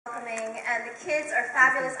welcoming, and the kids are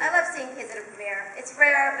fabulous. I love seeing kids at a premiere. It's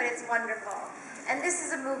rare, but it's wonderful. And this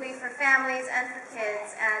is a movie for families and for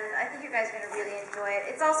kids, and I think you guys are going to really enjoy it.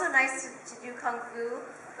 It's also nice to do Kung Fu,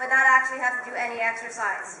 but not actually have to do any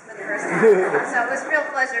exercise for the first time. So it was a real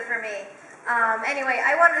pleasure for me. Anyway,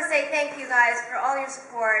 I wanted to say thank you guys for all your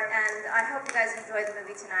support, and I hope you guys enjoy the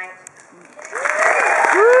movie tonight.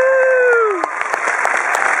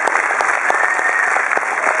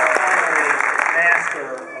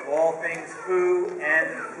 Master of all things foo and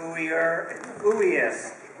fooier and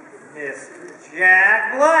fooiest, Mr.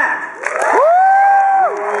 Jack Black.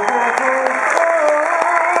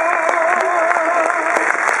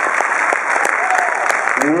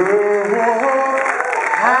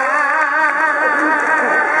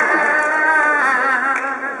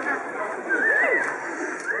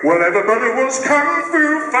 Well, everybody was Kung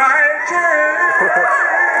Fu fighting.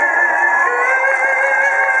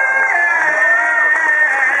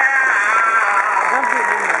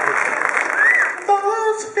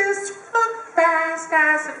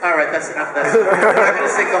 All right, that's enough. That's enough. I'm not going to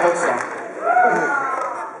sing the whole song.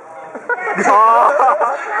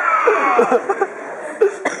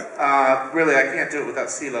 Really, I can't do it without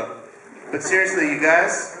CeeLo. But seriously, you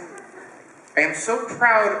guys, I am so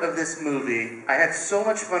proud of this movie. I had so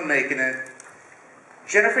much fun making it.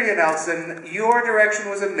 Jennifer Nelson, your direction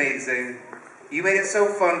was amazing. You made it so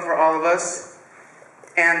fun for all of us.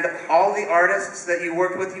 And all the artists that you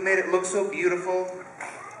worked with, you made it look so beautiful.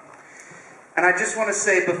 And I just want to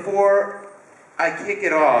say, before I kick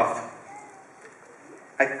it off,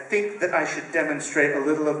 I think that I should demonstrate a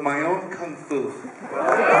little of my own Kung Fu. You sure you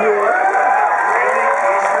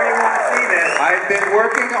want to see this? I've been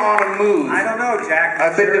working on a move. I don't know, Jack.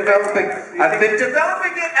 I've been developing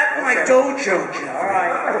it at my dojo, Jeff. All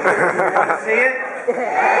right. You want to see it?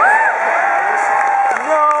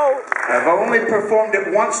 No! I've only performed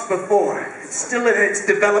it once before. It's still in its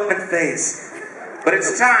development phase. But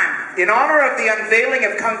it's time. In honor of the unveiling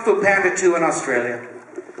of Kung Fu Panda 2 in Australia,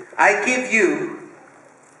 I give you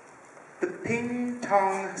the Ping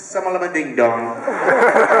Tong Samalama Ding Dong.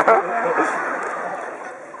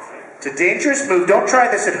 It's a dangerous move. Don't try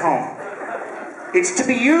this at home. It's to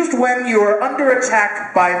be used when you are under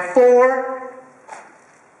attack by 4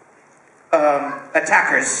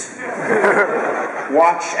 attackers.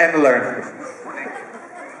 Watch and learn.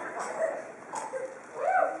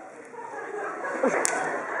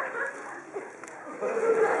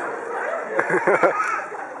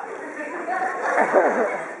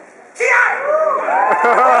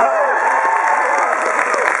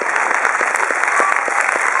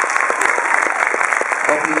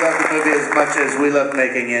 Hope you love the movie as much as we love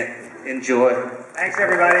making it. Enjoy. Thanks,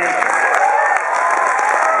 everybody.